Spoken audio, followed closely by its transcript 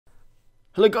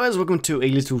Hello guys, welcome to a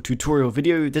little tutorial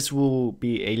video. This will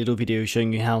be a little video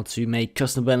showing you how to make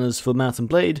custom banners for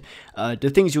Mount&Blade. The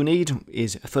things you'll need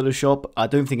is Photoshop. I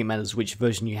don't think it matters which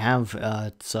version you have,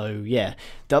 so yeah.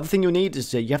 The other thing you'll need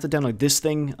is you have to download this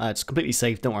thing. It's completely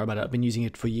safe, don't worry about it, I've been using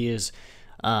it for years.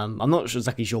 I'm not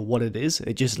exactly sure what it is,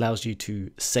 it just allows you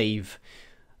to save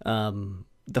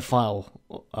the file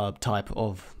type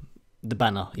of the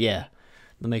banner, yeah.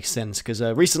 That makes sense, because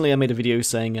recently I made a video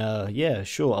saying, yeah,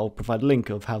 sure, I'll provide a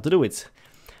link of how to do it.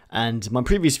 And my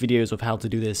previous videos of how to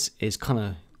do this is kind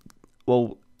of,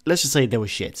 well, let's just say they were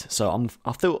shit. So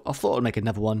I thought I'd make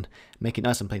another one, make it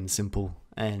nice and plain and simple,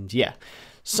 and yeah.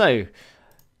 So,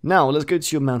 now let's go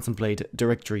to your Mount&Blade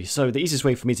directory. So the easiest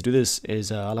way for me to do this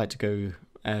is I like to go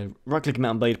right-click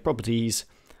Mount&Blade, Properties,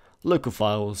 Local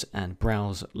Files, and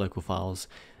Browse Local Files.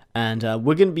 And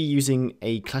we're going to be using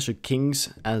a Clash of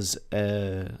Kings as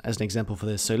an example for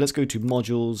this. So let's go to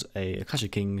Modules, a Clash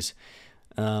of Kings.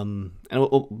 And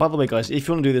by the way, guys, if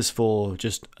you want to do this for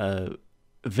just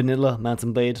vanilla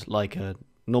Mount&Blade, like a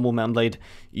normal Mount&Blade,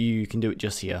 you can do it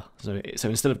just here. So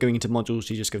instead of going into Modules,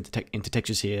 you just go into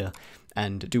Textures here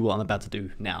and do what I'm about to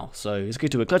do now. So let's go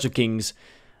to a Clash of Kings,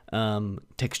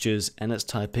 Textures, and let's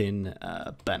type in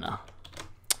banner.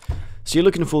 So you're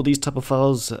looking for these type of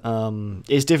files.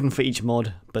 It's different for each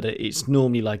mod, but it's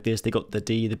normally like this. They got the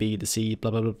D, the B, the C,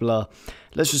 blah blah blah blah.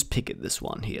 Let's just pick this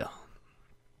one here.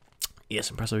 Yes,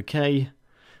 and press OK.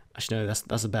 Actually, no,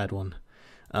 that's a bad one.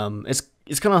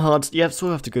 It's kind of hard. You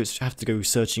sort of have to go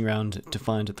searching around to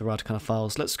find the right kind of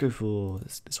files. Let's go for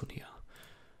this one here.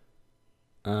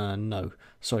 No,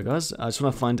 sorry guys. I just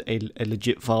want to find a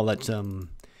legit file that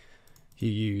you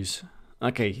use.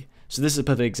 Okay. So this is a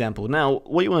perfect example. Now,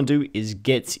 what you want to do is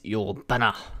get your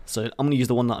banner. So I'm going to use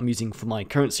the one that I'm using for my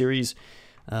current series.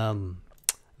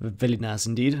 Very nice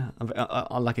indeed.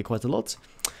 I like it quite a lot.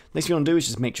 Next thing you want to do is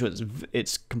just make sure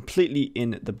it's completely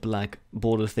in the black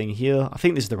border thing here. I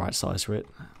think this is the right size for it.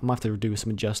 I might have to do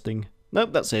some adjusting.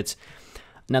 Nope, that's it.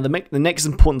 Now the next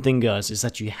important thing, guys, is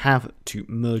that you have to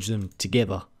merge them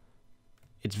together.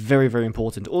 It's very, very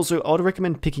important. Also, I would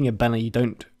recommend picking a banner you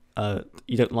don't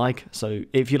like. So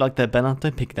if you like that banner,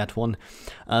 don't pick that one.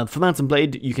 For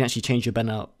Mount&Blade, you can actually change your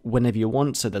banner whenever you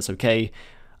want, so that's okay.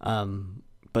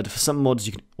 But for some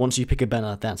mods, once you pick a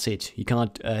banner, that's it. You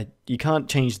can't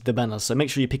change the banner. So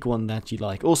make sure you pick one that you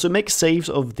like. Also, make saves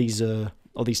of these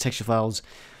texture files,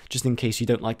 just in case you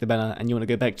don't like the banner and you want to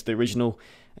go back to the original.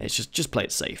 It's just play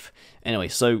it safe. Anyway,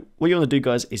 so what you want to do,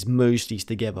 guys, is merge these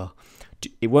together.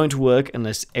 It won't work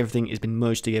unless everything has been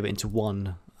merged together into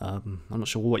one. I'm not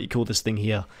sure what you call this thing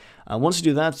here. Once you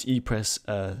do that, you press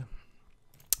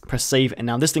save, and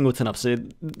now this thing will turn up. So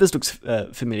this looks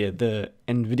familiar. The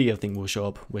NVIDIA thing will show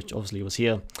up, which obviously was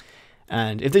here.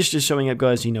 And if this is just showing up,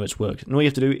 guys, you know it's worked. And all you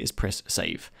have to do is press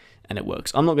save, and it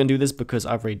works. I'm not going to do this because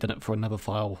I've already done it for another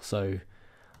file, so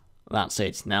that's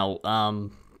it. Now,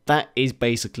 that is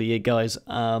basically it, guys.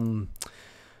 I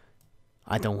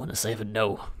don't want to save it,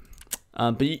 no.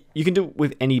 But you can do it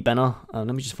with any banner. Let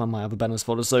me just find my other banners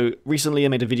folder. So recently I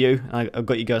made a video. I've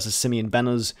got you guys as simian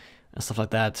banners and stuff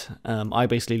like that. I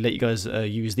basically let you guys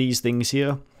use these things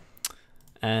here.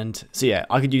 And so yeah,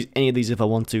 I could use any of these if I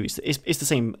want to. It's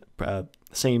the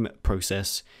same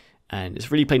process, and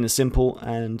it's really plain and simple.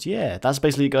 And yeah, that's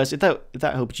basically it, guys. If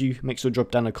that helped you, make sure to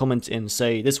drop down a comment and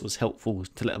say this was helpful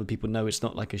to let other people know it's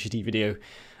not like a shitty video.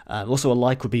 Also, a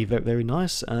like would be very, very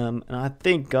nice. And I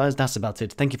think, guys, that's about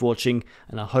it. Thank you for watching,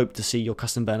 and I hope to see your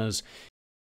custom banners